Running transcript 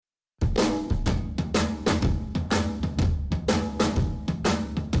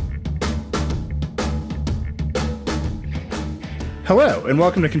Hello, and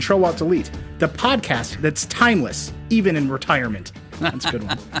welcome to Control-Alt-Delete, the podcast that's timeless, even in retirement. That's a good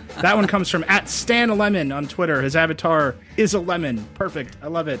one. That one comes from @StanALemon on Twitter. His avatar is a lemon. Perfect. I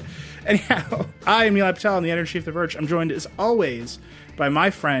love it. Anyhow, I am Eli Patel. I'm the editor-in-chief of The Verge. I'm joined, as always, by my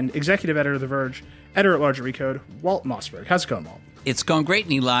friend, executive editor of The Verge, editor-at-large at Recode, Walt Mossberg. How's it going, Walt? It's going great,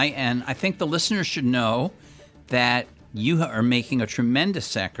 Eli, and I think the listeners should know that you are making a tremendous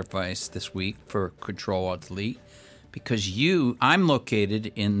sacrifice this week for Control-Alt-Delete because I'm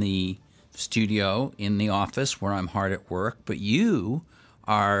located in the studio, in the office where I'm hard at work, but you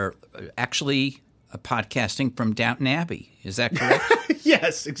are actually podcasting from Downton Abbey. Is that correct?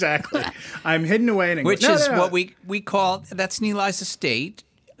 Yes, exactly. I'm hidden away in England. Which is what we call, that's Eli's estate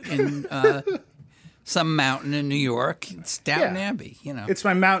in some mountain in New York. It's Downton Abbey, you know. It's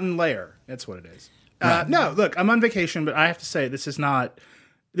my mountain lair. That's what it is. Right. No, look, I'm on vacation, but I have to say this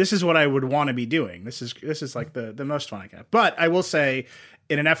is what I would want to be doing. This is like the most fun I can have. But I will say,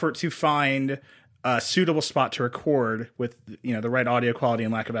 in an effort to find a suitable spot to record with, you know, the right audio quality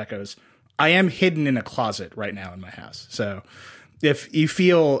and lack of echoes, I am hidden in a closet right now in my house. So if you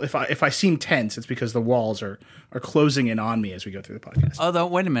feel, if I seem tense, it's because the walls are closing in on me as we go through the podcast. Although,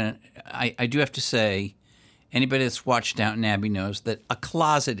 wait a minute, I do have to say, anybody that's watched Downton Abbey knows that a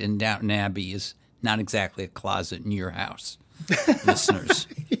closet in Downton Abbey is not exactly a closet in your house. Listeners,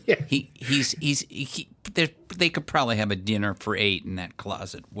 Yeah. they could probably have a dinner for 8 in that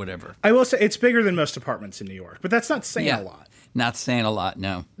closet, whatever. I will say it's bigger than most apartments in New York, but that's not saying a lot. Not saying a lot,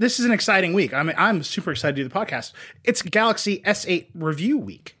 no. This is an exciting week. I'm super excited to do the podcast. It's Galaxy S8 review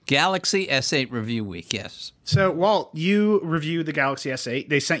week. Galaxy S8 review week, yes. So, Walt, you reviewed the Galaxy S8.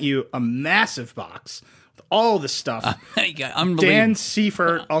 They sent you a massive box with all the stuff. Unbelievable. Dan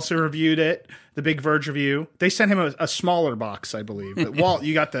Seifert also reviewed it. The big Verge review. They sent him a smaller box, I believe. But Walt,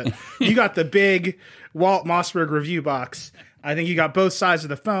 you got the big Walt Mossberg review box. I think you got both sides of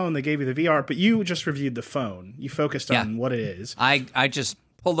the phone. They gave you the VR, but you just reviewed the phone. You focused on what it is. I just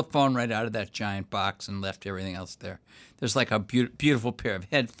pulled the phone right out of that giant box and left everything else there. There's like a beautiful pair of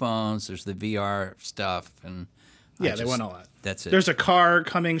headphones. There's the VR stuff, and they went all out. That's it. There's a car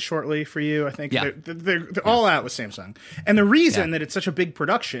coming shortly for you, I think. Yeah. They're all out with Samsung. And the reason that it's such a big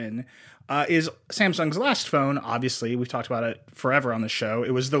production is Samsung's last phone. Obviously, we've talked about it forever on the show.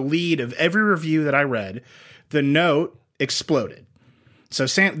 It was the lead of every review that I read. The Note exploded. So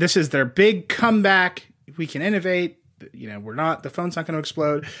this is their big comeback. We can innovate. You know, the phone's not going to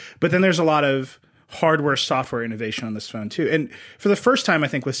explode. But then there's a lot of hardware, software innovation on this phone too. And for the first time, I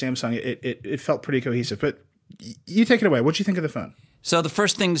think with Samsung, it felt pretty cohesive. But you take it away. What'd you think of the phone? So the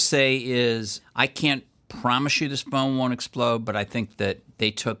first thing to say is I can't promise you this phone won't explode, but I think that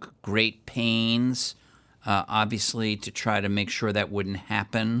they took great pains, obviously, to try to make sure that wouldn't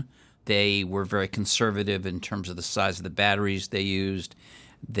happen. They were very conservative in terms of the size of the batteries they used.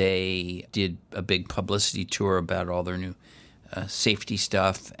 They did a big publicity tour about all their new safety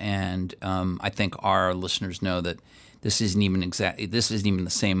stuff, and I think our listeners know that this isn't even the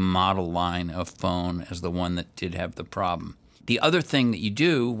same model line of phone as the one that did have the problem. The other thing that you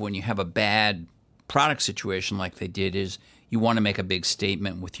do when you have a bad product situation like they did is you want to make a big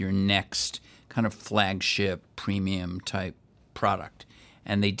statement with your next kind of flagship premium type product.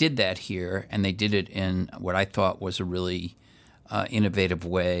 And they did that here, and they did it in what I thought was a really innovative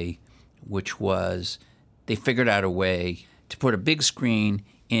way, which was they figured out a way to put a big screen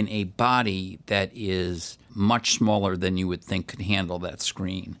in a body that is much smaller than you would think could handle that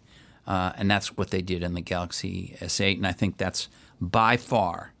screen. And that's what they did in the Galaxy S8, and I think that's by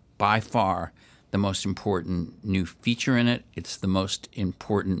far, the most important new feature in it. It's the most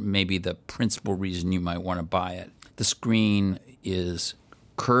important, maybe the principal reason you might want to buy it. The screen is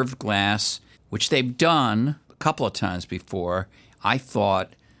curved glass, which they've done a couple of times before. I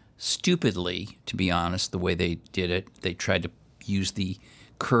thought stupidly, to be honest, the way they did it. They tried to use the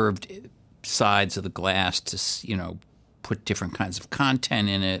curved sides of the glass to, you know, put different kinds of content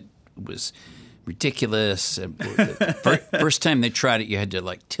in it. It was ridiculous. First time they tried it, you had to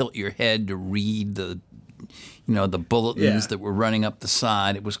like tilt your head to read the bulletins that were running up the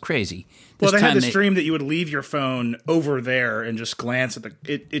side. It was crazy. Well, they had this dream that you would leave your phone over there and just glance at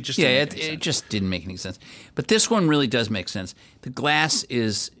it just didn't make any sense. But this one really does make sense. The glass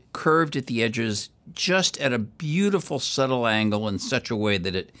is curved at the edges just at a beautiful, subtle angle in such a way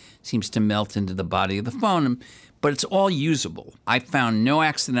that it seems to melt into the body of the phone. But it's all usable. I found no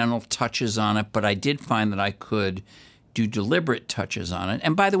accidental touches on it, but I did find that I could do deliberate touches on it.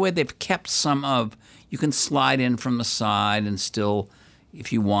 And by the way, they've kept some of, you can slide in from the side and still,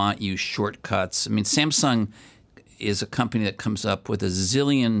 if you want, use shortcuts. I mean, Samsung is a company that comes up with a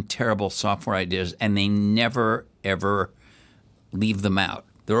zillion terrible software ideas, and they never, ever leave them out.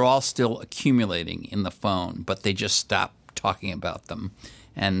 They're all still accumulating in the phone, but they just stop talking about them.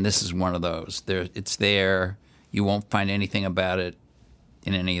 And this is one of those. It's there. You won't find anything about it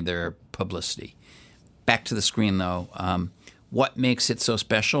in any of their publicity. Back to the screen, though. What makes it so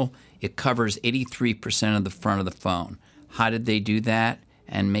special? It covers 83% of the front of the phone. How did they do that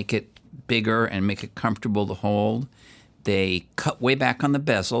and make it bigger and make it comfortable to hold? They cut way back on the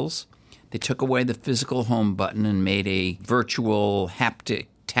bezels. They took away the physical home button and made a virtual haptic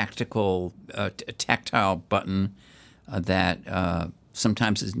tactile button that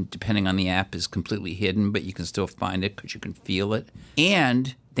sometimes, depending on the app, is completely hidden, but you can still find it because you can feel it.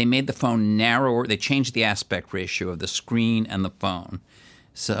 And they made the phone narrower. They changed the aspect ratio of the screen and the phone.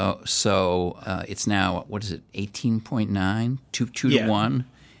 So it's now, what is it, 18.9? 2 to 1?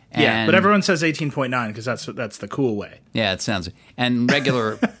 Yeah, but everyone says 18.9 because that's the cool way. Yeah, it sounds. And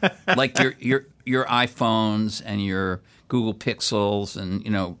regular, like your iPhones and your Google Pixels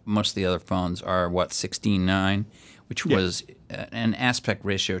and most of the other phones are 16.9, which was an aspect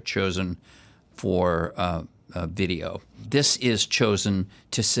ratio chosen for video. This is chosen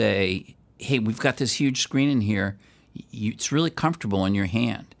to say, hey, we've got this huge screen in here. It's really comfortable in your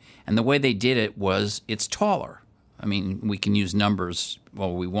hand. And the way they did it was it's taller. I mean, we can use numbers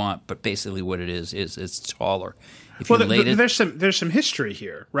all we want, but basically what it is it's taller. If you there's some history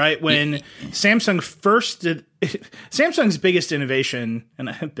here, right? When Samsung first did Samsung's biggest innovation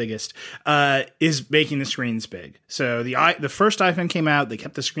is making the screens big. So the first iPhone came out, they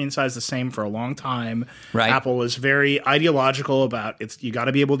kept the screen size the same for a long time. Right. Apple was very ideological about you got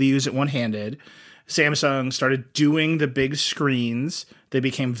to be able to use it one-handed. Samsung started doing the big screens. They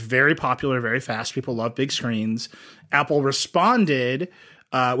became very popular very fast. People love big screens. Apple responded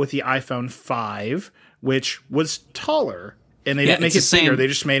with the iPhone 5, which was taller. And they didn't make it bigger. They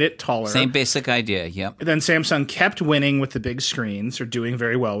just made it taller. Same basic idea, yep. Then Samsung kept winning with the big screens, or doing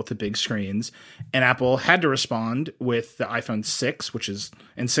very well with the big screens. And Apple had to respond with the iPhone 6,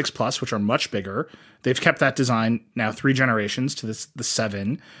 and 6 Plus, which are much bigger. They've kept that design now 3 generations to the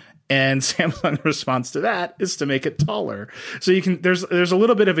 7. And Samsung's response to that is to make it taller. So there's a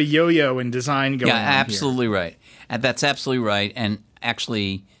little bit of a yo-yo in design going on here. Yeah, absolutely right. And that's absolutely right. And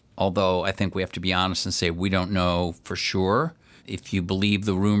actually, although I think we have to be honest and say we don't know for sure, if you believe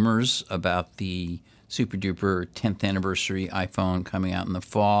the rumors about the super-duper 10th anniversary iPhone coming out in the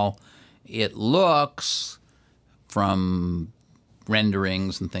fall, it looks, from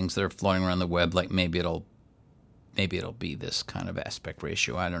renderings and things that are floating around the web, like maybe it'll be this kind of aspect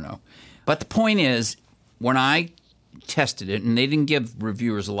ratio. I don't know. But the point is, when I tested it, and they didn't give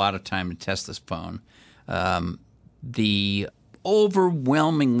reviewers a lot of time to test this phone, the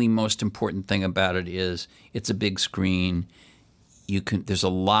overwhelmingly most important thing about it is it's a big screen. There's a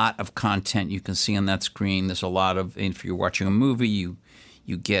lot of content you can see on that screen. There's a lot of, if you're watching a movie,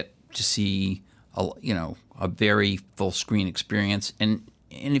 you get to see a very full screen experience. And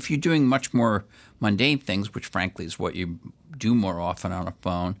if you're doing much more mundane things, which frankly is what you do more often on a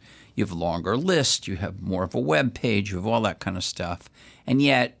phone, you have a longer list, you have more of a web page, you have all that kind of stuff, and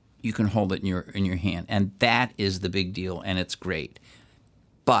yet you can hold it in your hand, and that is the big deal, and it's great.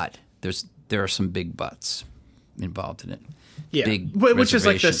 But there are some big buts involved in it. Yeah, which is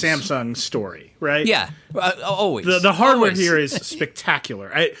like the Samsung story, right? Yeah, always. The hardware here is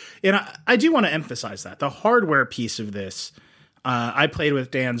spectacular. I do want to emphasize that the hardware piece of this. I played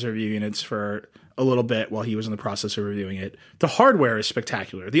with Dan's review units for a little bit while he was in the process of reviewing it. The hardware is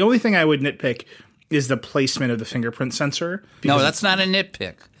spectacular. The only thing I would nitpick is the placement of the fingerprint sensor. No, that's not a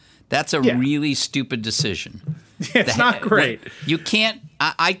nitpick. That's a really stupid decision. It's not great. You can't.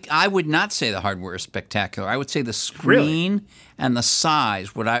 I would not say the hardware is spectacular. I would say the screen and the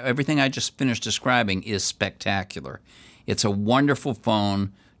size. Everything I just finished describing is spectacular. It's a wonderful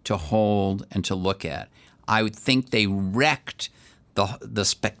phone to hold and to look at. I would think they wrecked the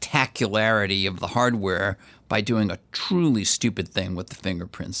spectacularity of the hardware by doing a truly stupid thing with the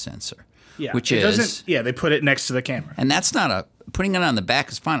fingerprint sensor. Yeah, which they put it next to the camera. And that's not putting it on the back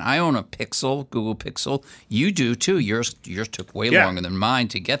is fine. I own a Pixel, Google Pixel. You do too. Yours took way longer than mine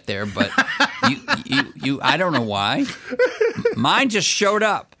to get there, but you I don't know why. Mine just showed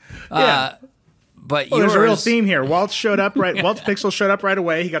up. Yeah. But there's a real theme here. Walt's Pixel showed up right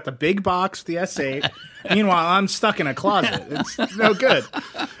away. He got the big box, the S8. Meanwhile, I'm stuck in a closet. It's no good.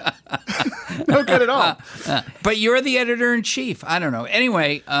 No good at all. But you're the editor-in-chief. I don't know.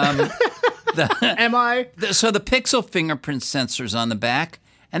 Anyway. Am I? So the Pixel fingerprint sensor's on the back,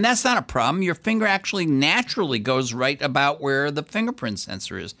 and that's not a problem. Your finger actually naturally goes right about where the fingerprint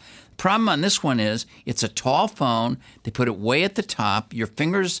sensor is. The problem on this one is it's a tall phone. They put it way at the top. Your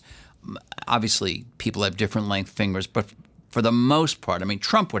fingers, obviously people have different length fingers, but for the most part, I mean,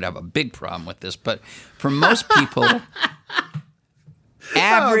 Trump would have a big problem with this, but for most people, average.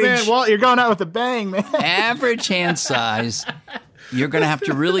 Oh, man, Walt, you're going out with a bang, man. Average hand size, you're going to have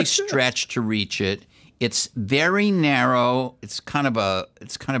to really stretch to reach it. It's very narrow. It's like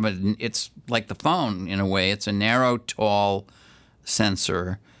the phone in a way. It's a narrow, tall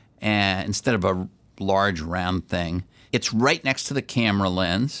sensor, and instead of a large round thing. It's right next to the camera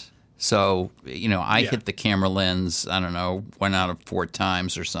lens. So, I hit the camera lens, I don't know, 1 out of 4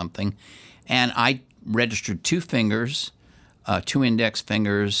 times or something. And I registered 2 fingers, 2 index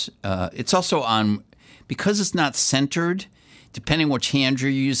fingers. It's also on, because it's not centered, depending which hand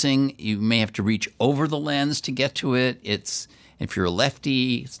you're using, you may have to reach over the lens to get to it. If you're a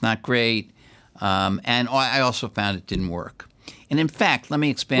lefty, it's not great. And I also found it didn't work. And in fact, let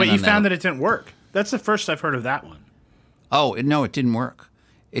me expand on that. Wait, you found that it didn't work? That's the first I've heard of that one. Oh, no, it didn't work.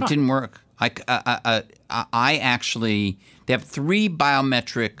 It didn't work. I actually, they have 3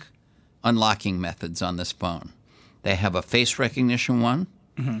 biometric unlocking methods on this phone. They have a face recognition one,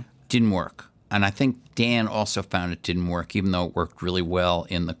 didn't work. And I think Dan also found it didn't work, even though it worked really well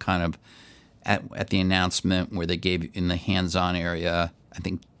in the kind of, at the announcement where they gave in the hands-on area. I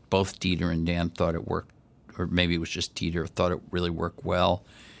think both Dieter and Dan thought it worked, or maybe it was just Dieter thought it really worked well.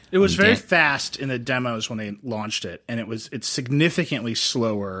 It was very fast in the demos when they launched it, and it's significantly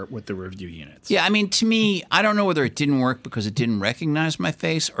slower with the review units. Yeah, I mean, to me, I don't know whether it didn't work because it didn't recognize my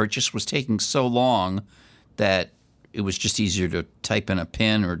face or it just was taking so long that it was just easier to type in a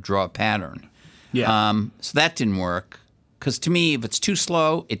pin or draw a pattern. Yeah. So that didn't work because to me, if it's too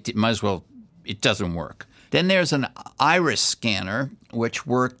slow, it doesn't work. Then there's an iris scanner, which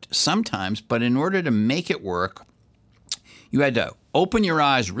worked sometimes, but in order to make it work, you had to open your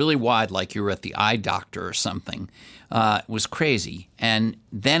eyes really wide like you were at the eye doctor or something. It was crazy. And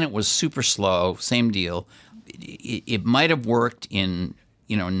then it was super slow, same deal. It might have worked in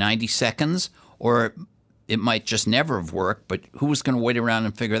 90 seconds, or it might just never have worked, but who was going to wait around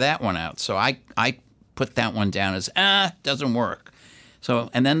and figure that one out? So I put that one down as, doesn't work. So,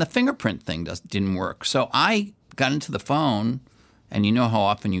 and then the fingerprint thing didn't work. So I got into the phone, and you know how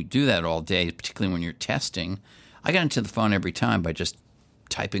often you do that all day, particularly when you're testing. I got into the phone every time by just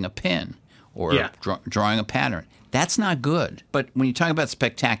typing a pin or drawing a pattern. That's not good. But when you talk about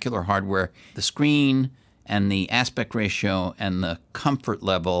spectacular hardware, the screen and the aspect ratio and the comfort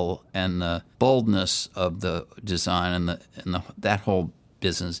level and the boldness of the design and that whole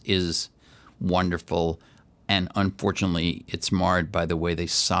business is wonderful. And unfortunately, it's marred by the way they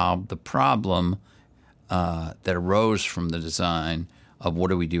solved the problem that arose from the design of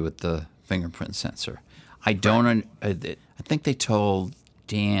what do we do with the fingerprint sensor. I think they told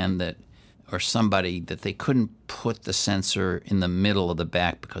Dan or somebody that they couldn't put the sensor in the middle of the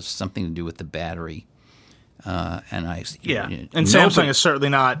back because it's something to do with the battery. And Samsung is certainly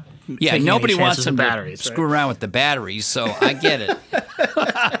not. Yeah, nobody wants them batteries, to screw around with the batteries, so I get it.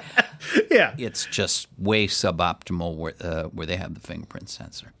 Yeah, it's just way suboptimal where they have the fingerprint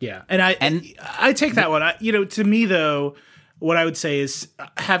sensor. Yeah, and I take that one. To me though, what I would say is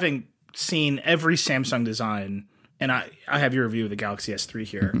having seen every Samsung design, and I have your review of the Galaxy S3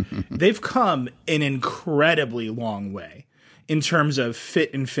 here, they've come an incredibly long way in terms of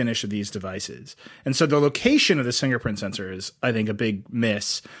fit and finish of these devices. And so the location of this fingerprint sensor is, I think, a big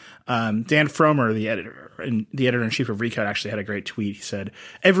miss. Dan Fromer, the editor-in-chief of Recode, actually had a great tweet. He said,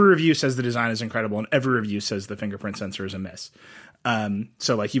 every review says the design is incredible, and every review says the fingerprint sensor is a miss.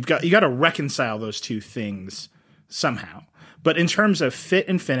 So like you got to reconcile those two things somehow. But in terms of fit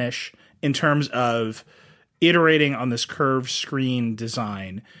and finish, in terms of iterating on this curved screen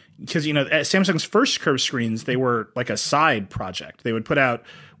design, because Samsung's first curved screens, they were like a side project. They would put out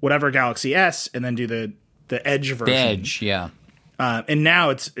whatever Galaxy S and then do the Edge version. Edge, yeah. And now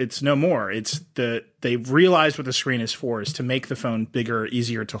it's no more. They've realized what the screen is for, is to make the phone bigger,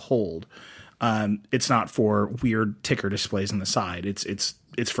 easier to hold. It's not for weird ticker displays on the side. It's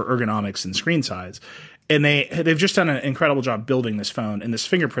for ergonomics and screen size. And they've just done an incredible job building this phone and this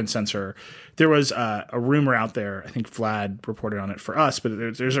fingerprint sensor. There was a rumor out there, I think Vlad reported on it for us,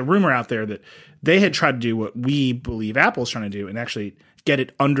 but there's a rumor out there that they had tried to do what we believe Apple's trying to do and actually get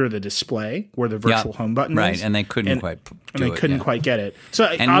it under the display where the virtual home button is. And they couldn't quite get it. So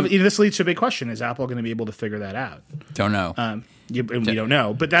this leads to a big question. Is Apple going to be able to figure that out? Don't know. We don't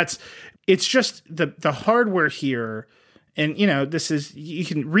know. But it's just the hardware here. And, you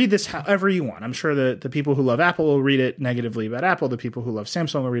can read this however you want. I'm sure the people who love Apple will read it negatively about Apple. The people who love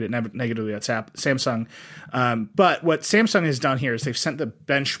Samsung will read it negatively about Samsung. But what Samsung has done here is they've set the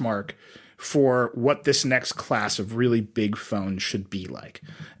benchmark for what this next class of really big phones should be like.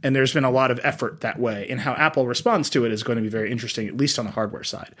 And there's been a lot of effort that way. And how Apple responds to it is going to be very interesting, at least on the hardware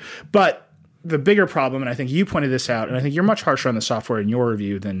side. But the bigger problem, and I think you pointed this out, and I think you're much harsher on the software in your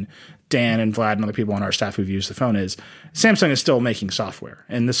review than Dan and Vlad and other people on our staff who've used the phone, is Samsung is still making software.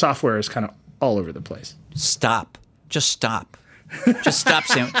 And the software is kind of all over the place. Stop. Just stop. Just stop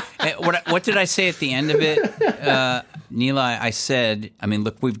saying. What did I say at the end of it, Nilay? I said, I mean,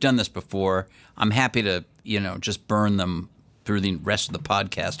 look, we've done this before. I'm happy to, just burn them through the rest of the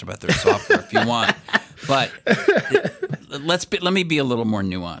podcast about their software if you want. But let me be a little more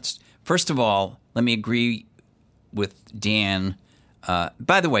nuanced. First of all, let me agree with Dan.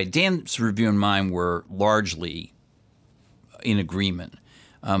 By the way, Dan's review and mine were largely in agreement,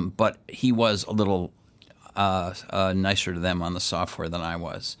 but he was a little nicer to them on the software than I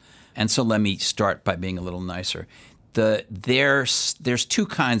was. And so let me start by being a little nicer. There's two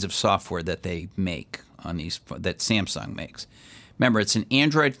kinds of software that they make on these that Samsung makes. Remember, it's an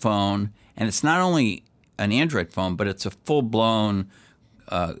Android phone, and it's not only an Android phone, but it's a full-blown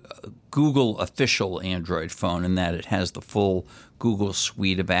Google official Android phone in that it has the full Google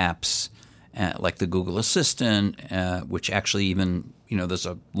suite of apps, like the Google Assistant, which actually even, there's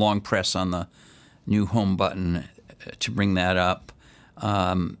a long press on the new home button to bring that up.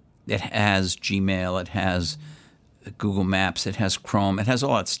 It has Gmail, it has Google Maps, it has Chrome, it has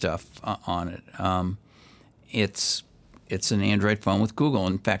all that stuff on it. It's an Android phone with Google.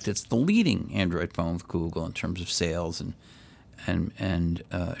 In fact, it's the leading Android phone with Google in terms of sales and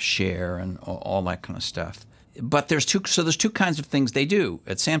share and all that kind of stuff. But there's two kinds of things they do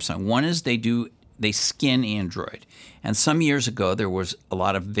at Samsung. One is they skin Android, and some years ago there was a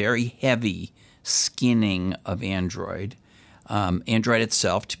lot of very heavy skinning of Android. Android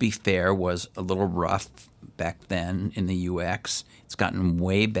itself, to be fair, was a little rough back then in the UX. It's gotten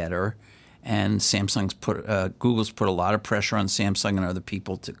way better, and Google's put a lot of pressure on Samsung and other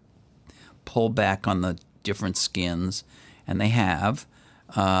people to pull back on the different skins, and they have.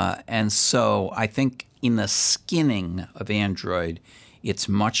 And so I think in the skinning of Android, it's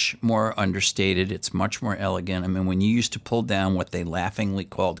much more understated. It's much more elegant. I mean, when you used to pull down what they laughingly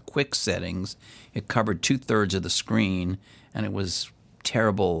called quick settings, it covered 2/3 of the screen, and it was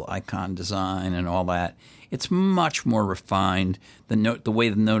terrible icon design and all that. It's much more refined. The way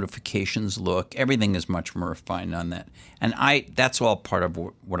the notifications look, everything is much more refined on that. And that's all part of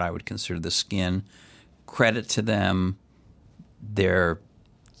what I would consider the skin. Credit to them. They're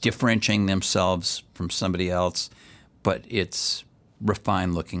differentiating themselves from somebody else, but it's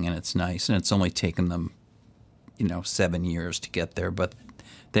refined looking and it's nice, and it's only taken them 7 years to get there, but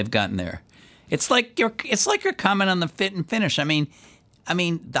they've gotten there. It's like your comment on the fit and finish. I mean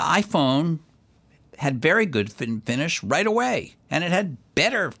the iPhone had very good fit and finish right away, and it had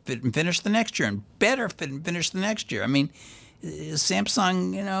better fit and finish the next year and better fit and finish the next year. I mean,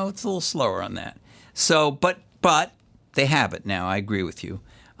 Samsung, it's a little slower on that. So but they have it now. I agree with you.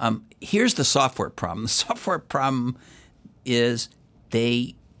 Here's the software problem. The software problem is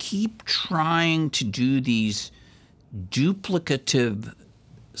they keep trying to do these duplicative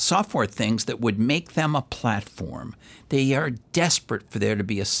software things that would make them a platform. They are desperate for there to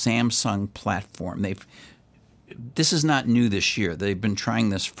be a Samsung platform. This is not new this year. They've been trying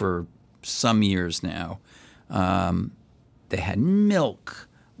this for some years now. They had Milk,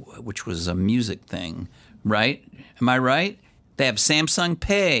 which was a music thing, right? Am I right? They have Samsung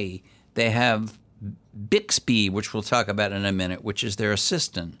Pay. They have Bixby, which we'll talk about in a minute, which is their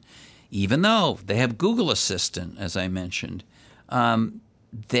assistant. Even though they have Google Assistant, as I mentioned,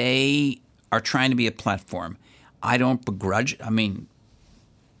 they are trying to be a platform. I don't begrudge it. I mean,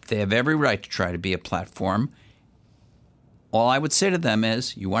 they have every right to try to be a platform. All I would say to them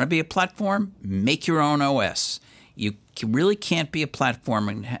is, you want to be a platform? Make your own OS. You really can't be a platform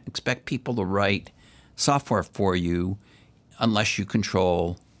and expect people to write software for you unless you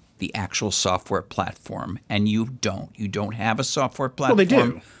control the actual software platform, and you don't. You don't have a software platform. Well,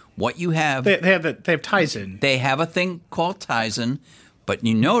 they do. What you have, they have Tizen. They have a thing called Tizen, but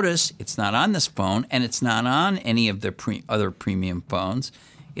you notice it's not on this phone, and it's not on any of their other premium phones.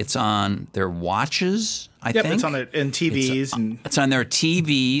 It's on their watches, I think. It's on and TVs. It's on their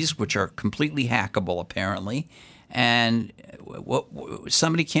TVs, which are completely hackable, apparently. And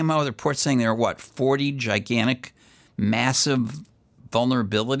somebody came out with a report saying there are 40 gigantic, massive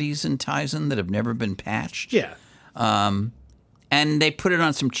vulnerabilities in Tizen that have never been patched. Yeah. And they put it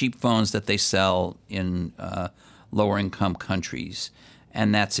on some cheap phones that they sell in lower income countries,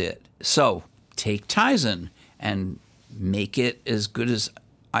 and that's it. So take Tizen and make it as good as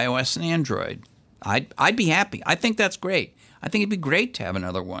iOS and Android. I'd be happy. I think that's great. I think it'd be great to have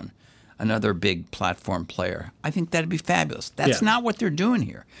another one. another big platform player. I think that'd be fabulous. That's not what they're doing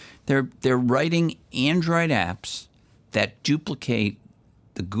here. They're writing Android apps that duplicate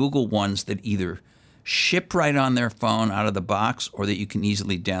the Google ones that either ship right on their phone out of the box or that you can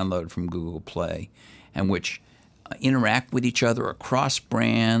easily download from Google Play, and which interact with each other across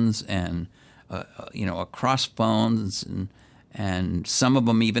brands and across phones, and some of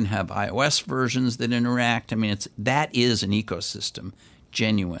them even have iOS versions that interact. I mean, that is an ecosystem,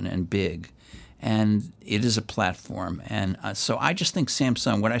 genuine and big, and it is a platform. And so I just think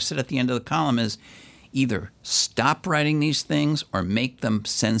Samsung, what I said at the end of the column is either stop writing these things or make them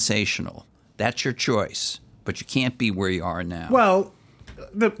sensational. That's your choice, but you can't be where you are now. Well,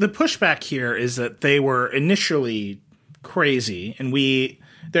 the pushback here is that they were initially crazy, and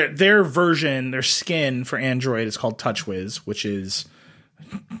their version, their skin for Android is called TouchWiz, which is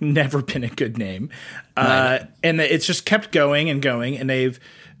never been a good name. Right. And it's just kept going and going, and they've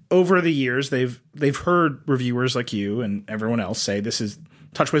over the years they've heard reviewers like you and everyone else say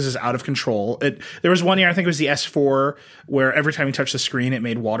TouchWiz is out of control. There was one year, I think it was the S4, where every time you touch the screen, it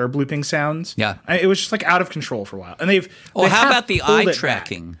made water blooping sounds. Yeah. It was just like out of control for a while. And how about the eye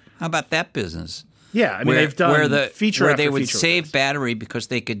tracking? How about that business? Yeah, I mean, they've done feature where after they would feature save battery because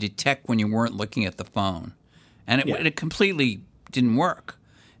they could detect when you weren't looking at the phone. And it completely didn't work.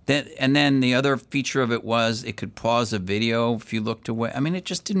 And then the other feature of it was it could pause a video if you looked away. I mean, it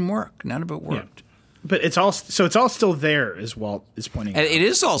just didn't work. None of it worked. Yeah. But it's all still there, as Walt is pointing out. It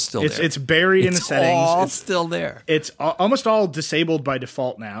is all still there. It's buried in the settings. It's all still there. It's almost all disabled by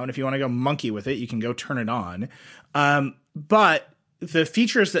default now, and if you want to go monkey with it, you can go turn it on. But the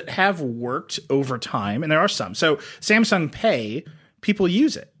features that have worked over time, and there are some. So Samsung Pay, people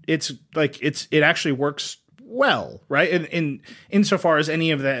use it. It actually works well, right? In insofar as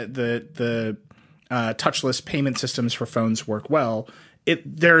any of the touchless payment systems for phones work well.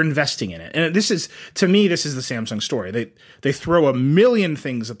 They're investing in it. And this is the Samsung story. They throw a million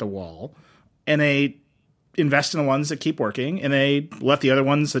things at the wall, and they invest in the ones that keep working, and they let the other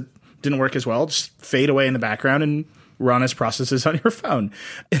ones that didn't work as well just fade away in the background and run as processes on your phone.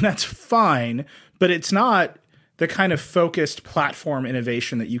 And that's fine, but it's not the kind of focused platform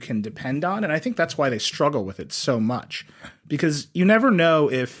innovation that you can depend on. And I think that's why they struggle with it so much, because you never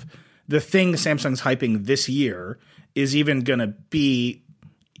know if the thing Samsung's hyping this year is even going to be,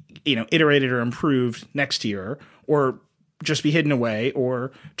 iterated or improved next year, or just be hidden away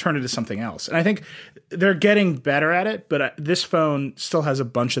or turn into something else. And I think they're getting better at it, but this phone still has a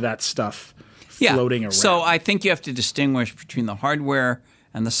bunch of that stuff floating around. So I think you have to distinguish between the hardware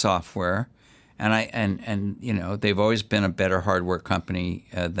and the software. And they've always been a better hardware company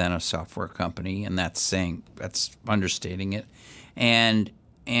than a software company, and that's understating it. And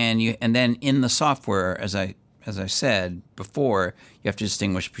then in the software, as I said before, you have to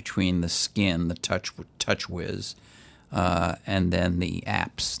distinguish between the skin, the TouchWiz, and then the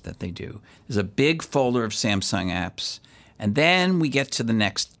apps that they do. There's a big folder of Samsung apps, and then we get to the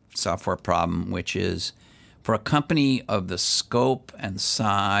next software problem, which is for a company of the scope and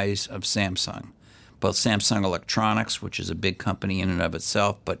size of Samsung, both Samsung Electronics, which is a big company in and of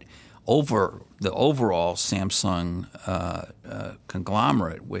itself, but over the overall Samsung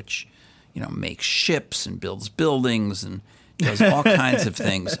conglomerate, which makes ships and builds buildings and does all kinds of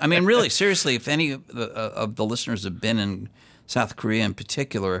things. I mean, really, seriously, if any of the listeners have been in South Korea in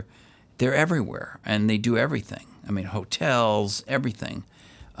particular, they're everywhere and they do everything. I mean, hotels, everything.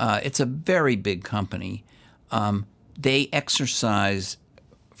 It's a very big company. They exercise,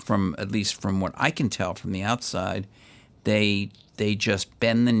 at least from what I can tell from the outside, they just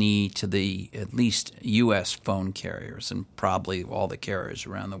bend the knee to the at least U.S. phone carriers and probably all the carriers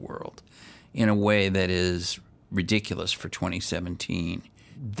around the world in a way that is ridiculous for 2017.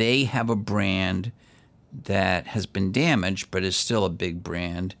 They have a brand that has been damaged but is still a big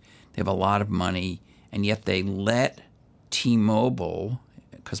brand. They have a lot of money, and yet they let T-Mobile,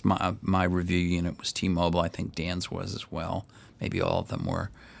 because my review unit was T-Mobile, I think Dan's was as well, maybe all of them were,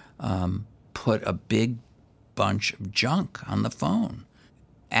 put a big bunch of junk on the phone.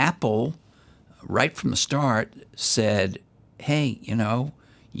 Apple, right from the start, said, hey,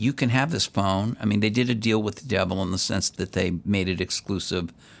 you can have this phone. I mean, they did a deal with the devil in the sense that they made it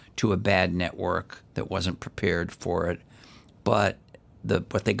exclusive to a bad network that wasn't prepared for it. But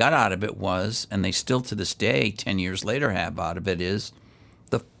what they got out of it was, and they still to this day, 10 years later, have out of it is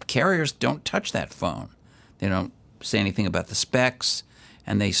the carriers don't touch that phone. They don't say anything about the specs,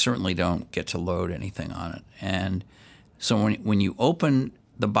 and they certainly don't get to load anything on it. And so when you open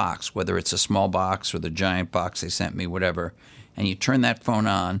the box, whether it's a small box or the giant box they sent me, whatever, and you turn that phone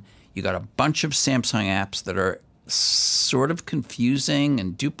on, you got a bunch of Samsung apps that are sort of confusing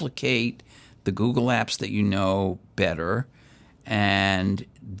and duplicate the Google apps that you know better. And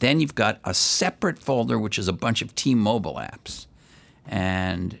then you've got a separate folder, which is a bunch of T-Mobile apps.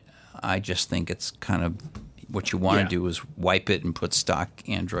 And I just think it's kind of what you want to do is wipe it and put stock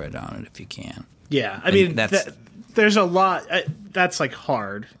Android on it if you can. Yeah, I mean, there's a lot. That's like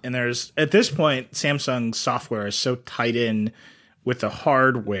hard. And there's, at this point, Samsung software is so tied in with the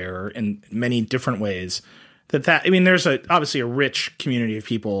hardware in many different ways I mean, there's obviously a rich community of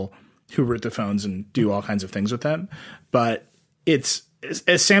people who root the phones and do all kinds of things with them. But it's as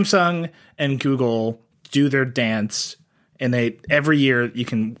Samsung and Google do their dance, and every year you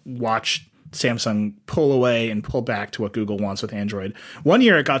can watch Samsung pull away and pull back to what Google wants with Android. One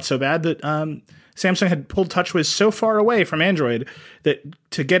year it got so bad that Samsung had pulled TouchWiz so far away from Android that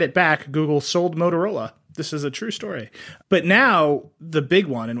to get it back, Google sold Motorola. This is a true story. But now the big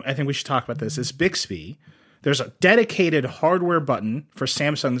one, and I think we should talk about this, is Bixby. There's a dedicated hardware button for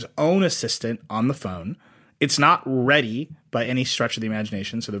Samsung's own assistant on the phone. It's not ready by any stretch of the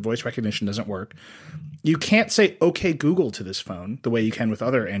imagination, so the voice recognition doesn't work. You can't say, "Okay, Google" to this phone the way you can with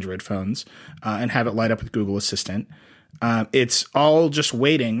other Android phones and have it light up with Google Assistant. It's all just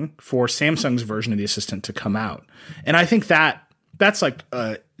waiting for Samsung's version of the Assistant to come out. And I think that's like,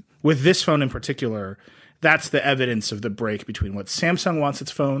 with this phone in particular, that's the evidence of the break between what Samsung wants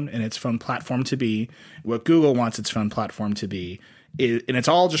its phone and its phone platform to be, what Google wants its phone platform to be. And it's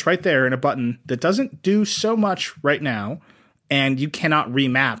all just right there in a button that doesn't do so much right now, and you cannot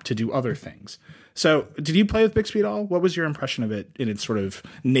remap to do other things. So did you play with Bixby at all? What was your impression of it in its sort of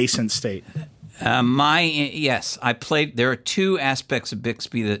nascent state? Yes, I played. There are two aspects of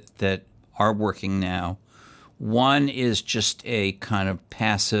Bixby that are working now. One is just a kind of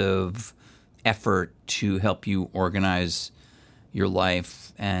passive effort to help you organize your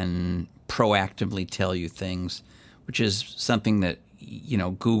life and proactively tell you things, which is something that, you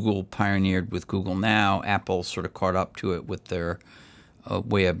know, Google pioneered with Google Now. Apple sort of caught up to it with their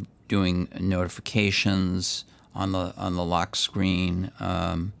way of doing notifications on the lock screen.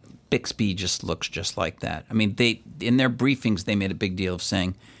 Bixby just looks just like that. I mean, in their briefings, they made a big deal of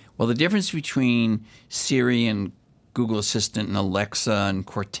saying, well, the difference between Siri and Google Assistant and Alexa and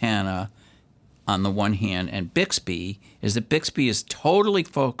Cortana on the one hand and Bixby is that Bixby is totally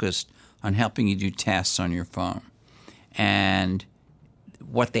focused on helping you do tasks on your phone. And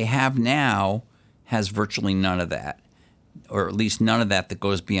what they have now has virtually none of that, or at least none of that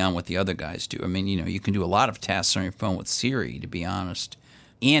goes beyond what the other guys do. I mean, you know, you can do a lot of tasks on your phone with Siri, to be honest,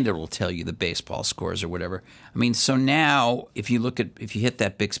 and it will tell you the baseball scores or whatever. I mean, so now if you hit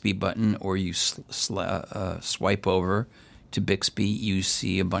that Bixby button or you swipe over to Bixby, you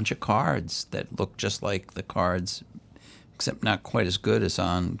see a bunch of cards that look just like the cards, except not quite as good as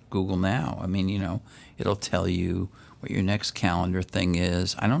on Google Now. I mean, you know, it'll tell you what your next calendar thing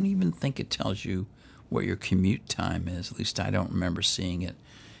is. I don't even think it tells you what your commute time is. At least I don't remember seeing it.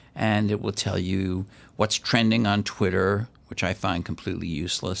 And it will tell you what's trending on Twitter, which I find completely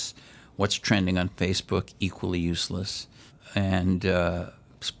useless, what's trending on Facebook, equally useless, and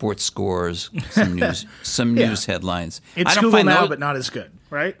sports scores, some news headlines. It's Google Now, but not as good,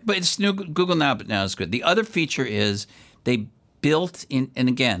 right? But it's Google Now, but not as good. The other feature is they built in, and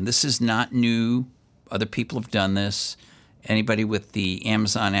again, this is not new. Other people have done this. Anybody with the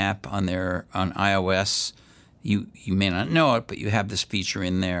Amazon app on iOS, you may not know it, but you have this feature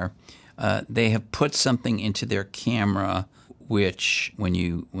in there. They have put something into their camera, which when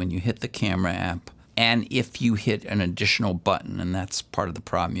you hit the camera app, and if you hit an additional button, and that's part of the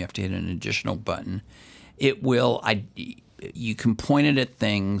problem, you have to hit an additional button, it will. You can point it at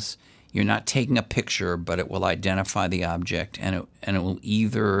things. You're not taking a picture, but it will identify the object, and it will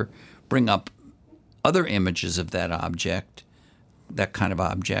either bring up other images of that object, that kind of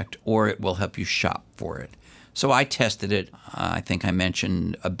object, or it will help you shop for it. So I tested it. I think I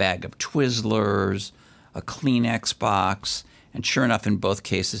mentioned a bag of Twizzlers, a Kleenex box, and sure enough, in both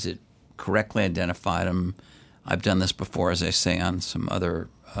cases, it correctly identified them. I've done this before, as I say, on some other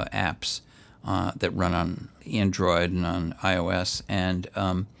apps that run on Android and on iOS, and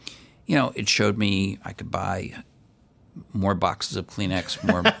it showed me I could buy more boxes of Kleenex,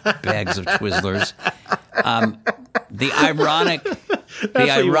 more bags of Twizzlers. The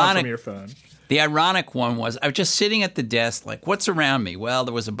ironic one was I was just sitting at the desk, like, what's around me? Well,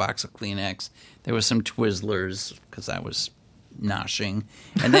 there was a box of Kleenex. There was some Twizzlers because I was noshing.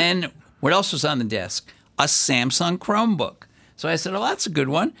 And then what else was on the desk? A Samsung Chromebook. So I said, oh, that's a good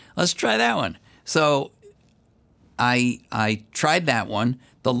one. Let's try that one. So I tried that one.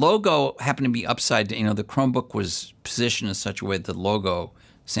 The logo happened to be upside down. The Chromebook was positioned in such a way that the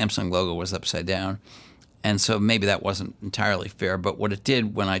Samsung logo was upside down. And so maybe that wasn't entirely fair, but what it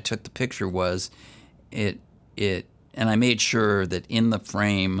did when I took the picture was and I made sure that in the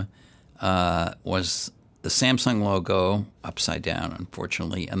frame was the Samsung logo upside down,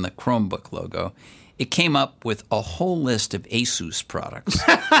 unfortunately, and the Chromebook logo. It came up with a whole list of ASUS products.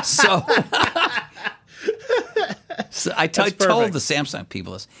 So I told the Samsung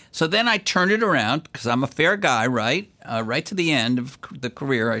people this. So then I turned it around because I'm a fair guy, right? Right to the end of the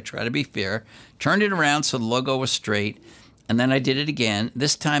career, I try to be fair. Turned it around so the logo was straight, and then I did it again.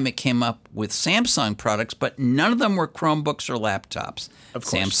 This time it came up with Samsung products, but none of them were Chromebooks or laptops. Of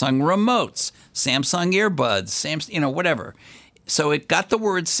course. Samsung remotes, Samsung earbuds, whatever. So it got the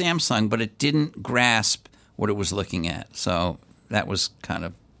word Samsung, but it didn't grasp what it was looking at. So that was kind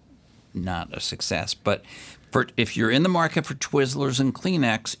of not a success. But if you're in the market for Twizzlers and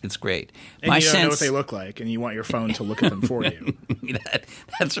Kleenex, it's great. And you don't know what they look like, and you want your phone to look at them for you.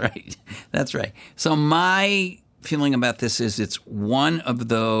 That's right. That's right. So my feeling about this is it's one of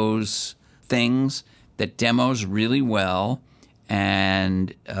those things that demos really well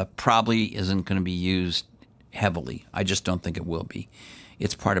and probably isn't going to be used heavily. I just don't think it will be.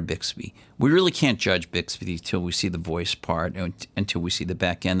 It's part of Bixby. We really can't judge Bixby until we see the voice part, until we see the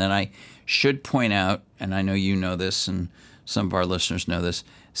back end. And I should point out, and I know you know this and some of our listeners know this,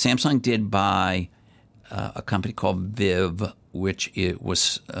 Samsung did buy a company called Viv, which it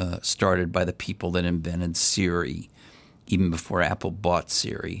was started by the people that invented Siri, even before Apple bought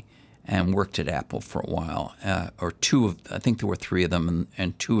Siri, and worked at Apple for a while. I think there were three of them,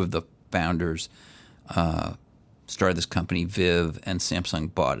 and two of the founders started this company, Viv, and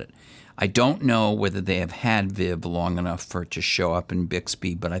Samsung bought it. I don't know whether they have had Viv long enough for it to show up in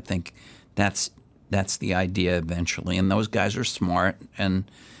Bixby, but I think that's the idea eventually. And those guys are smart, and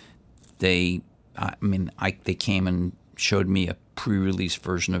they came and showed me a pre-release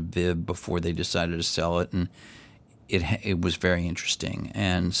version of Viv before they decided to sell it, and it was very interesting.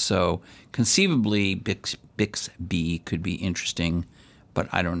 And so conceively Bixby could be interesting, but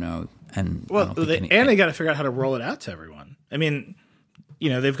I don't know. And they got to figure out how to roll it out to everyone. I mean,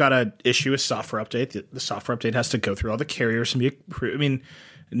 they've got to issue a software update. The software update has to go through all the carriers and be approved. I mean,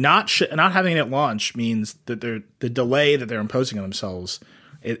 not having it at launch means that the delay that they're imposing on themselves,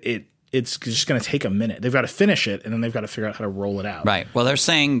 it's just going to take a minute. They've got to finish it, and then they've got to figure out how to roll it out. Right. Well, they're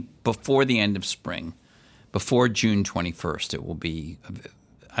saying before the end of spring, before June 21st, it will be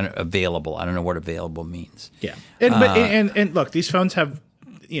available. I don't know what available means. Yeah. And look, these phones have,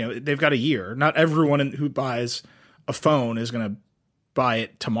 they've got a year. Not everyone who buys a phone is going to buy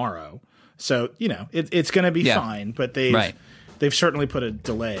it tomorrow. So, it's going to be fine, but they've certainly put a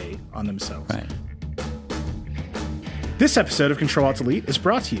delay on themselves. Right. This episode of Control-Alt-Delete is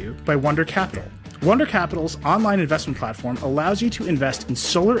brought to you by Wonder Capital. Wonder Capital's online investment platform allows you to invest in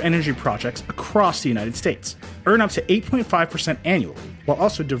solar energy projects across the United States. Earn up to 8.5% annually, while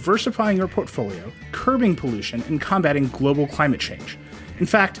also diversifying your portfolio, curbing pollution, and combating global climate change. In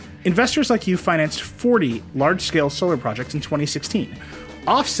fact, investors like you financed 40 large-scale solar projects in 2016,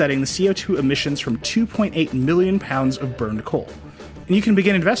 offsetting the CO2 emissions from 2.8 million pounds of burned coal. And you can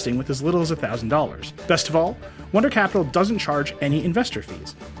begin investing with as little as $1,000. Best of all, Wonder Capital doesn't charge any investor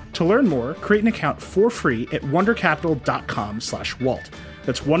fees. To learn more, create an account for free at wondercapital.com/Walt.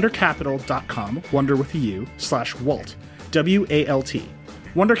 That's wondercapital.com, wonder with a U, /Walt, WALT.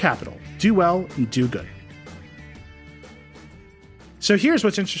 Wonder Capital. Do well and do good. So here's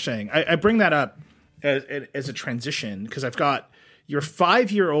what's interesting. I bring that up as a transition because I've got your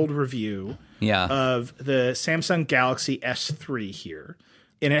 5-year-old review of the Samsung Galaxy S3 here.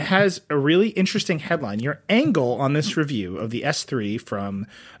 And it has a really interesting headline. Your angle on this review of the S3 from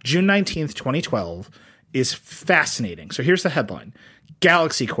June 19th, 2012 is fascinating. So here's the headline.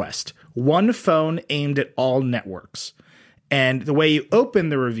 Galaxy Quest, one phone aimed at all networks. And the way you open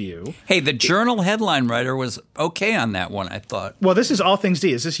the review... Hey, the Journal headline writer was okay on that one, I thought. Well, this is All Things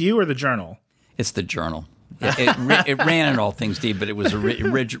D. Is this you or the Journal? It's the Journal. It ran at All Things D, but it was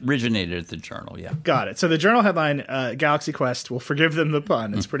originated at the Journal, yeah. Got it. So the Journal headline, Galaxy Quest, will forgive them the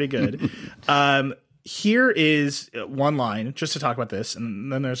pun. It's pretty good. Here is one line, just to talk about this,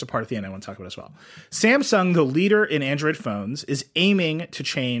 and then there's a part at the end I want to talk about as well. Samsung, the leader in Android phones, is aiming to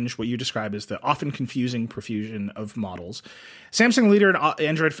change what you describe as the often confusing profusion of models. Samsung, leader in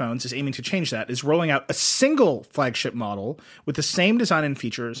Android phones, is aiming to change that, is rolling out a single flagship model with the same design and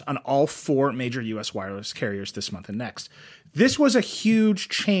features on all 4 major U.S. wireless carriers this month and next. This was a huge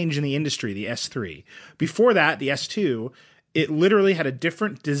change in the industry, the S3. Before that, the S2... it literally had a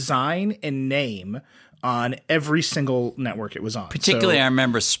different design and name on every single network it was on. Particularly, I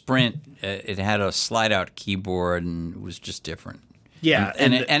remember Sprint. It had a slide-out keyboard, and it was just different. Yeah,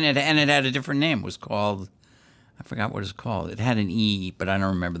 and it had a different name. It was called, I forgot what it's called. It had an E, but I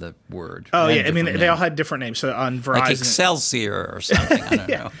don't remember the word. Oh yeah, I mean they all had different names. So on Verizon, like Excelsior or something. I don't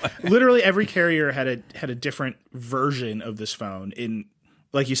know. Literally every carrier had a different version of this phone in,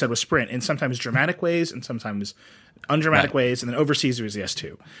 like you said, with Sprint, in sometimes dramatic ways and sometimes undramatic ways, and then overseas there was the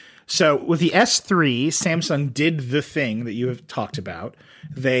S2. So with the S3, Samsung did the thing that you have talked about.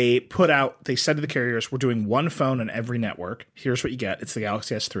 They said to the carriers, we're doing one phone on every network. Here's what you get. It's the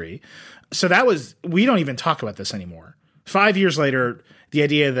Galaxy S3. So we don't even talk about this anymore. 5 years later, the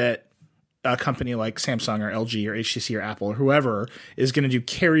idea that a company like Samsung or LG or HTC or Apple or whoever is going to do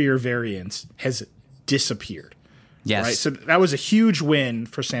carrier variants has disappeared. Yes. Right. So that was a huge win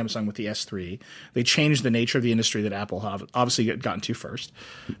for Samsung with the S3. They changed the nature of the industry that Apple have obviously gotten to first.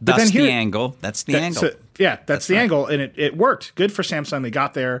 But that's the angle. That's the angle. That's the angle. And it worked. Good for Samsung. They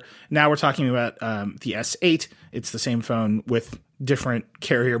got there. Now we're talking about the S8. It's the same phone with different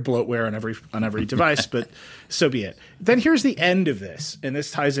carrier bloatware on every device, but so be it. Then here's the end of this. And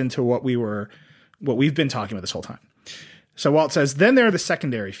this ties into what we've been talking about this whole time. So Walt says, then there are the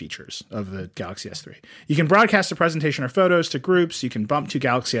secondary features of the Galaxy S3. You can broadcast a presentation or photos to groups. You can bump two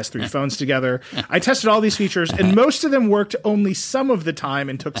Galaxy S3 phones together. I tested all these features, and most of them worked only some of the time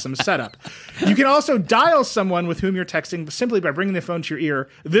and took some setup. You can also dial someone with whom you're texting simply by bringing the phone to your ear.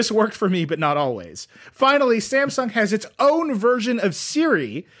 This worked for me, but not always. Finally, Samsung has its own version of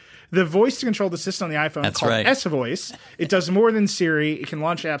Siri, the voice to control the system on the iPhone, called S-Voice. It does more than Siri. It can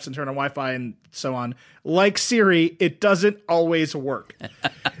launch apps and turn on Wi-Fi and so on. Like Siri, it doesn't always work.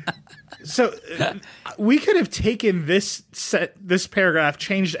 So we could have taken this paragraph,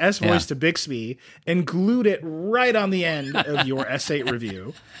 changed S-Voice to Bixby, and glued it right on the end of your S8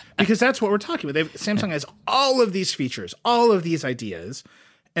 review, because that's what we're talking about. Samsung has all of these features, all of these ideas,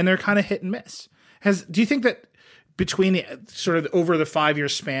 and they're kind of hit and miss. Do you think that between the sort of over the 5-year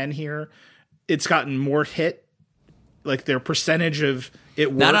span here, it's gotten more hit? Like their percentage of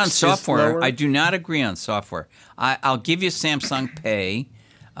it works? Not on software. I do not agree on software. I'll give you Samsung Pay,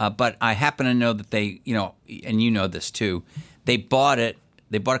 but I happen to know that they, and you know this too, they bought it.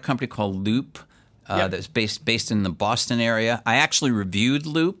 They bought a company called Loop that's based in the Boston area. I actually reviewed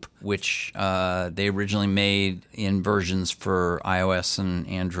Loop, which they originally made in versions for iOS and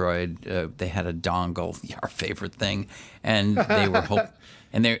Android. They had a dongle, our favorite thing, and they were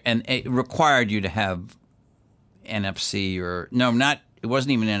and it required you to have NFC it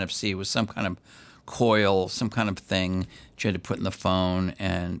wasn't even NFC. It was some kind of coil, some kind of thing that you had to put in the phone.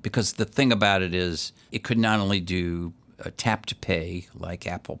 And because the thing about it is it could not only do tap to pay like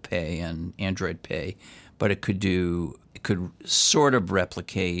Apple Pay and Android Pay, but it could sort of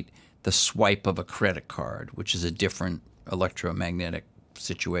replicate the swipe of a credit card, which is a different electromagnetic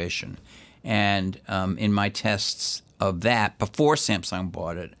situation. And in my tests of that before Samsung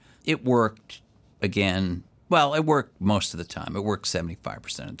bought it, it worked again. Well, it worked most of the time. It worked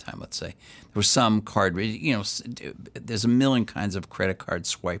 75% of the time, let's say. There was some card, there's a million kinds of credit card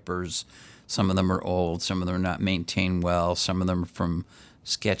swipers. Some of them are old. Some of them are not maintained well. Some of them are from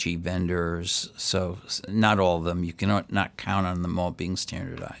sketchy vendors. So not all of them. You cannot count on them all being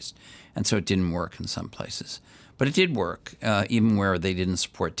standardized. And so it didn't work in some places. But it did work, even where they didn't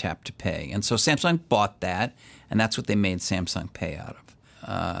support tap to pay. And so Samsung bought that, and that's what they made Samsung Pay out of.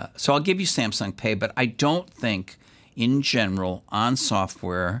 So I'll give you Samsung Pay, but I don't think, in general, on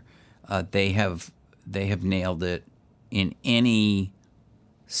software, they have nailed it in any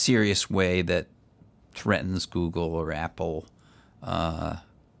serious way that threatens Google or Apple to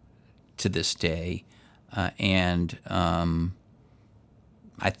this day. And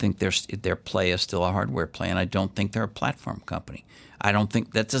I think their play is still a hardware play, and I don't think they're a platform company.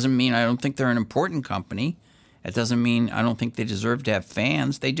 That doesn't mean I don't think they're an important company. It doesn't mean I don't think they deserve to have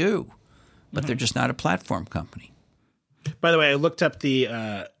fans. They do. But they're just not a platform company. By the way, I looked up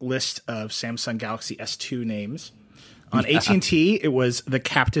the list of Samsung Galaxy S2 names. On AT&T, it was the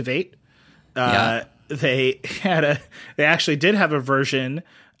Captivate. They actually did have a version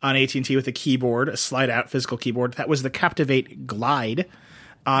on AT&T with a keyboard, a slide-out physical keyboard. That was the Captivate Glide.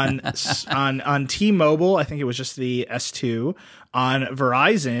 On T-Mobile, I think it was just the S2. On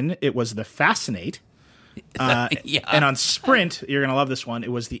Verizon, it was the Fascinate. And on Sprint, you're going to love this one,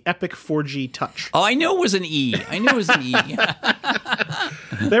 it was the Epic 4G Touch. Oh, I knew it was an E.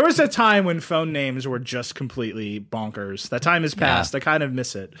 There was a time when phone names were just completely bonkers. That time has passed. I kind of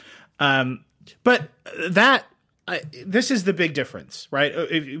miss it. But this is the big difference, right?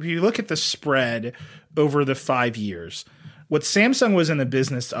 If you look at the spread over the 5 years, what Samsung was in the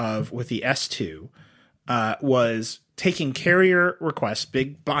business of with the S2 was taking carrier requests,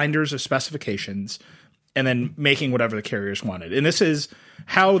 big binders of specifications, and then making whatever the carriers wanted. And this is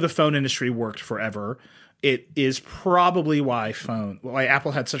how the phone industry worked forever. It is probably why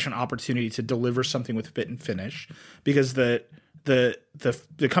Apple had such an opportunity to deliver something with fit and finish, because the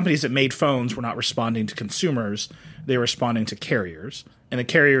companies that made phones were not responding to consumers; they were responding to carriers, and the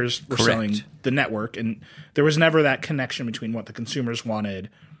carriers were selling the network, and there was never that connection between what the consumers wanted.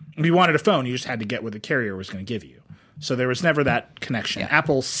 If you wanted a phone, you just had to get what the carrier was going to give you. So there was never that connection. Yeah.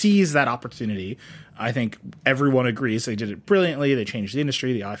 Apple seized that opportunity. I think everyone agrees they did it brilliantly. They changed the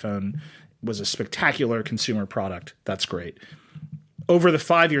industry. The iPhone was a spectacular consumer product. That's great. Over the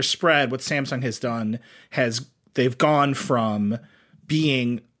 5-year spread, what Samsung has done they've gone from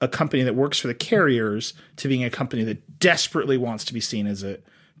being a company that works for the carriers to being a company that desperately wants to be seen as a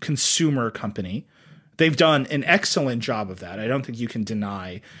consumer company. They've done an excellent job of that. I don't think you can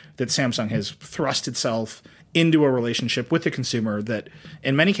deny that Samsung has thrust itself into a relationship with the consumer that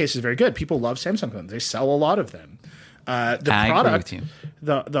in many cases is very good. People love Samsung phones. They sell a lot of them.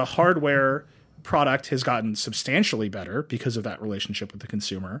 The hardware product has gotten substantially better because of that relationship with the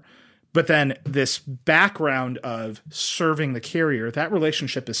consumer. But then this background of serving the carrier, that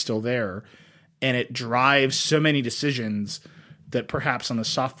relationship is still there, and it drives so many decisions that perhaps on the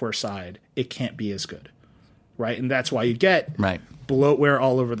software side, it can't be as good, right? And that's why you get bloatware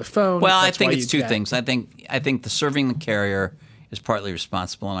all over the phone. Well, I think it's two things. I think the serving the carrier is partly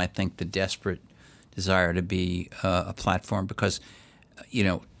responsible, and I think the desperate desire to be a platform, because,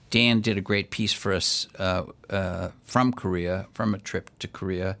 Dan did a great piece for us from Korea, from a trip to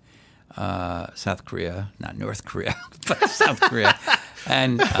Korea, South Korea, not North Korea, but South Korea.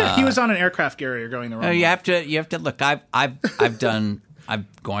 And he was on an aircraft carrier going the wrong way. You have to look. I've gone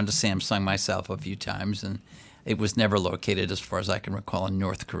to Samsung myself a few times, and it was never located, as far as I can recall, in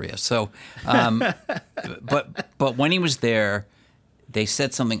North Korea. So, but when he was there, they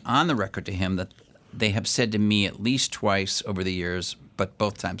said something on the record to him that they have said to me at least twice over the years, but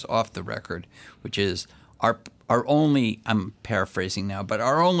both times off the record, which is our only, I'm paraphrasing now, but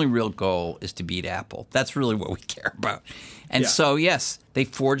our only real goal is to beat Apple. That's really what we care about. And so, yes, they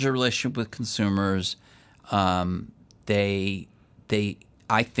forge a relationship with consumers. I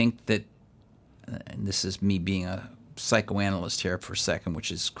think that, and this is me being a psychoanalyst here for a second,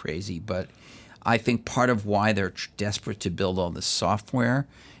 which is crazy, but I think part of why they're desperate to build all this software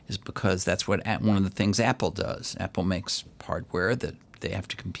is because that's one of the things Apple does. Apple makes hardware that they have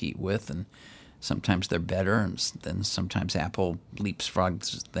to compete with, and sometimes they're better, and then sometimes Apple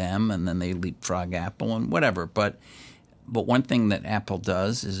leapfrogs them, and then they leapfrog Apple, and whatever. But one thing that Apple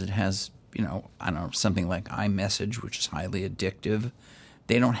does is it has, something like iMessage, which is highly addictive.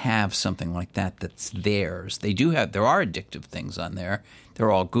 They don't have something like that that's theirs. There are addictive things on there.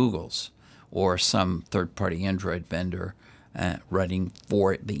 They're all Google's or some third-party Android vendor running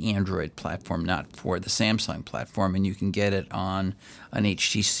for the Android platform, not for the Samsung platform, and you can get it on an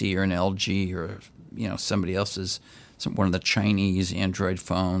HTC or an LG or somebody else's, one of the Chinese Android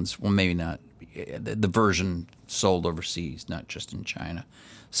phones. Well, maybe not the version sold overseas, not just in China.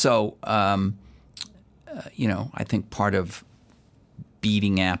 So, I think part of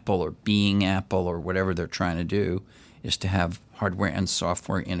beating Apple or being Apple or whatever they're trying to do is to have hardware and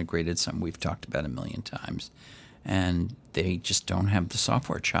software integrated, something we've talked about a million times. And they just don't have the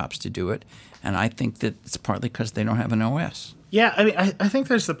software chops to do it. And I think that it's partly because they don't have an OS. Yeah, I mean, I think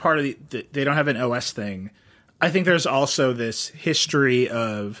there's the part of they don't have an OS thing. I think there's also this history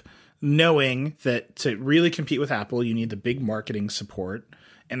of knowing that to really compete with Apple, you need the big marketing support.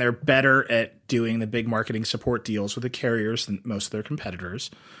 And they're better at doing the big marketing support deals with the carriers than most of their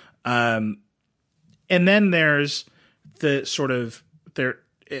competitors. And then there's the sort of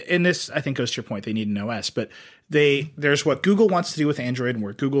and this I think goes to your point, they need an OS, but there's what Google wants to do with Android and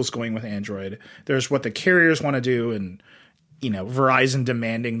where Google's going with Android. There's what the carriers want to do, and Verizon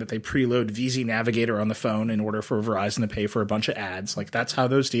demanding that they preload VZ Navigator on the phone in order for Verizon to pay for a bunch of ads. Like, that's how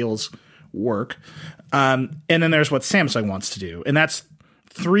those deals work. And then there's what Samsung wants to do, and that's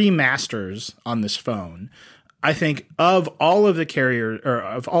three masters on this phone. I think of all of the carriers or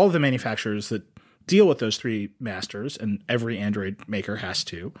of all of the manufacturers that deal with those three masters, and every Android maker has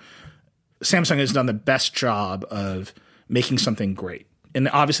to, Samsung has done the best job of making something great. And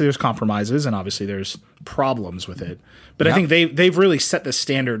obviously there's compromises and obviously there's problems with it. But I think they've really set the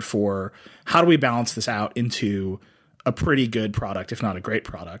standard for how do we balance this out into a pretty good product, if not a great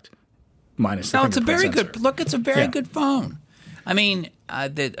product, minus the it's a very good look. It's a very good phone. I mean,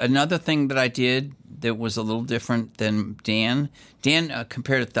 another thing that I did that was a little different than Dan. Dan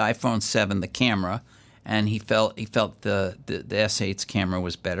compared it to the iPhone 7, the camera, and he felt the S8's camera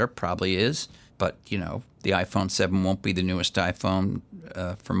was better. Probably is, but the iPhone 7 won't be the newest iPhone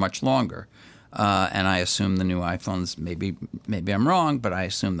for much longer. And I assume the new iPhones, maybe I'm wrong, but I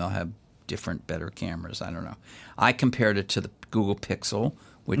assume they'll have different, better cameras. I don't know. I compared it to the Google Pixel,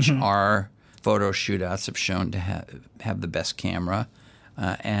 which our photo shootouts have shown to have the best camera.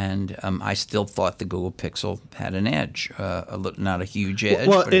 And I still thought the Google Pixel had an edge, not a huge edge.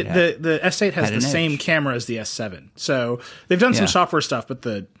 Well, but the S8 has the same camera as the S7. So they've done some software stuff, but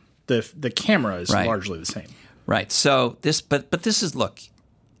the camera is largely the same. Right. So this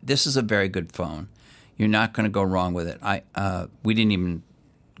is a very good phone. You're not going to go wrong with it. We didn't even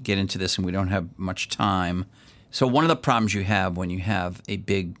get into this, and we don't have much time. So one of the problems you have when you have a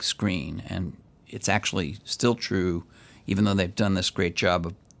big screen, and it's actually still true, even though they've done this great job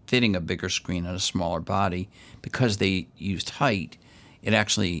of fitting a bigger screen on a smaller body, because they used height, it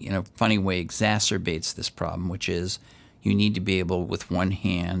actually, in a funny way, exacerbates this problem, which is you need to be able, with one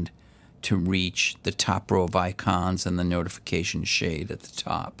hand, to reach the top row of icons and the notification shade at the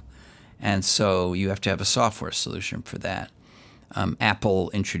top. And so you have to have a software solution for that.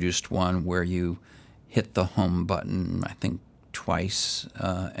 Apple introduced one where you hit the home button, I think, twice,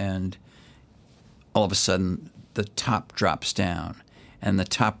 and all of a sudden the top drops down. And the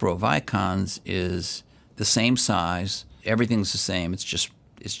top row of icons is the same size. Everything's the same. It's just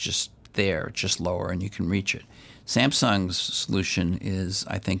there. It's just lower, and you can reach it. Samsung's solution is,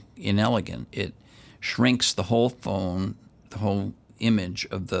 I think, inelegant. It shrinks the whole phone, the whole image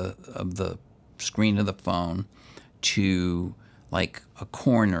of the screen of the phone, to like a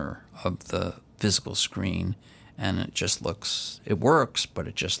corner of the physical screen, and it works, but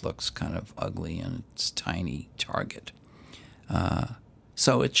it just looks kind of ugly, and it's tiny target.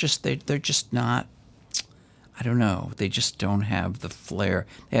 So it's just they're just not. I don't know. They just don't have the flair.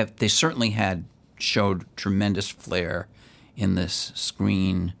 They certainly showed tremendous flair in this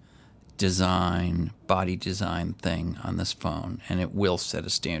screen design, body design thing on this phone, and it will set a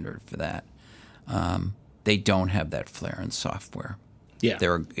standard for that. They don't have that flair in software. Yeah,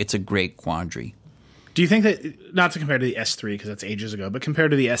 it's a great quandary. Do you think that, not to compare to the S3 because that's ages ago, but compared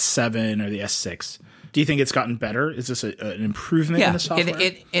to the S7 or the S6, do you think it's gotten better? Is this an improvement in the software?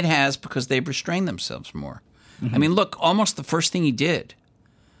 It has, because they've restrained themselves more. I mean, look, almost the first thing he did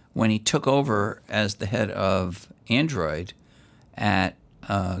when he took over as the head of Android at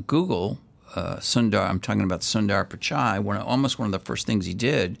Google, Sundar, I'm talking about Sundar Pichai, almost one of the first things he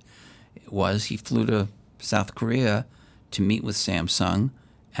did was he flew to South Korea to meet with Samsung,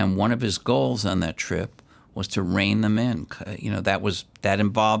 and one of his goals on that trip was to rein them in. That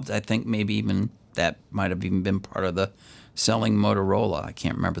involved, I think, maybe even that might have even been part of the selling Motorola. I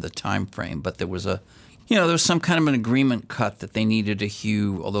can't remember the time frame, but there was there was some kind of an agreement cut that they needed to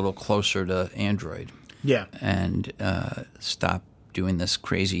hew a little closer to Android. Yeah. And stop doing this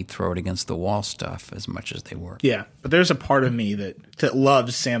crazy throw it against the wall stuff as much as they were. Yeah. But there's a part of me that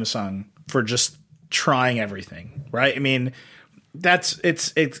loves Samsung for just trying everything, right? I mean,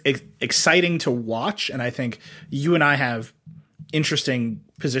 it's exciting to watch, and I think you and I have interesting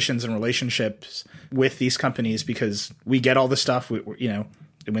positions and relationships with these companies because we get all the stuff, and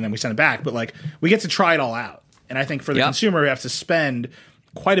then we send it back, but like we get to try it all out. And I think for the consumer who has to spend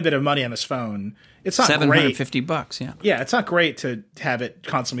quite a bit of money on this phone, it's not great. $750, yeah. Yeah, it's not great to have it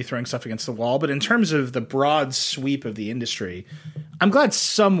constantly throwing stuff against the wall, but in terms of the broad sweep of the industry, I'm glad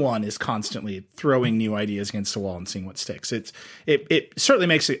someone is constantly throwing new ideas against the wall and seeing what sticks. It certainly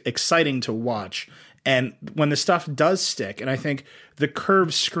makes it exciting to watch. And when the stuff does stick, and I think the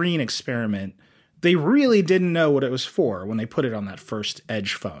curved screen experiment, they really didn't know what it was for when they put it on that first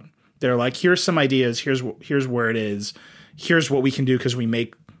Edge phone. They're like, here's some ideas, here's where it is, here's what we can do because we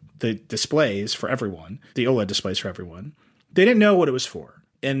make the displays for everyone, the OLED displays for everyone. They didn't know what it was for.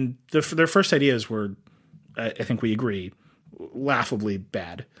 And their first ideas were, I think we agree, laughably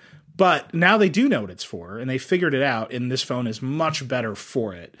bad. But now they do know what it's for, and they figured it out, and this phone is much better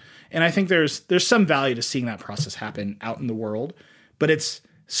for it. And I think there's some value to seeing that process happen out in the world, but it's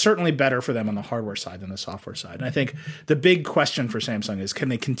certainly better for them on the hardware side than the software side. And I think the big question for Samsung is, can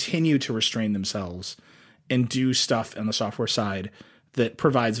they continue to restrain themselves and do stuff on the software side that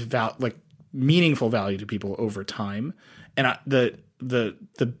provides meaningful value to people over time? And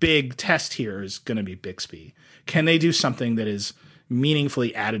the big test here is going to be Bixby. Can they do something that is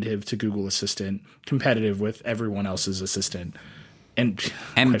meaningfully additive to Google Assistant, competitive with everyone else's assistant, and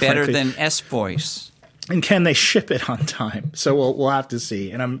better than S-Voice? And can they ship it on time? So we'll have to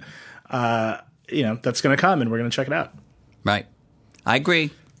see. And I'm, that's going to come, and we're going to check it out. Right. I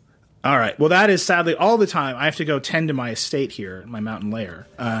agree. All right. Well, that is sadly all the time. I have to go tend to my estate here, my mountain lair.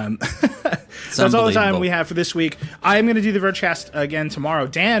 That's all the time we have for this week. I'm going to do the Vergecast again tomorrow.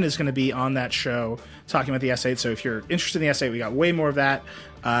 Dan is going to be on that show talking about the S8. So if you're interested in the S8, we got way more of that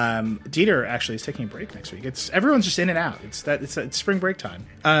Dieter actually is taking a break next week. Everyone's just in and out. It's spring break time.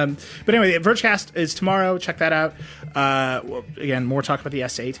 But anyway, the Vergecast is tomorrow. Check that out. Again, more talk about the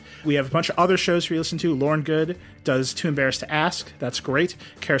S8. We have a bunch of other shows for you to listen to. Lauren Good does Too Embarrassed to Ask. That's great.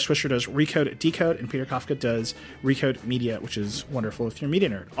 Kara Swisher does Recode Decode, and Peter Kafka does Recode Media, which is wonderful if you're a media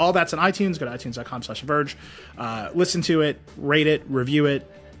nerd. All that's on iTunes. Go to itunes.com/Verge. Listen to it, rate it, review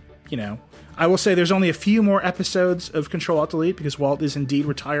it. I will say there's only a few more episodes of Control-Alt-Delete because Walt is indeed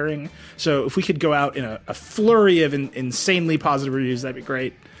retiring. So if we could go out in a flurry of insanely positive reviews, that'd be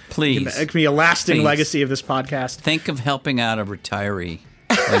great. Please. It can be a lasting legacy of this podcast. Think of helping out a retiree,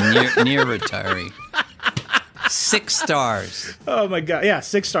 a near retiree. 6 stars. Oh, my God. Yeah,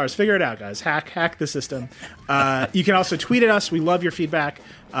 6 stars. Figure it out, guys. Hack the system. You can also tweet at us. We love your feedback.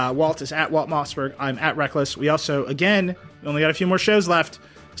 Walt is at Walt Mossberg. I'm at Reckless. We also, again, we only got a few more shows left.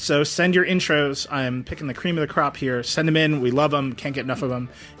 So send your intros. I'm picking the cream of the crop here. Send them in. We love them. Can't get enough of them.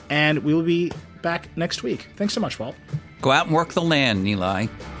 And we will be back next week. Thanks so much, Walt. Go out and work the land, Eli.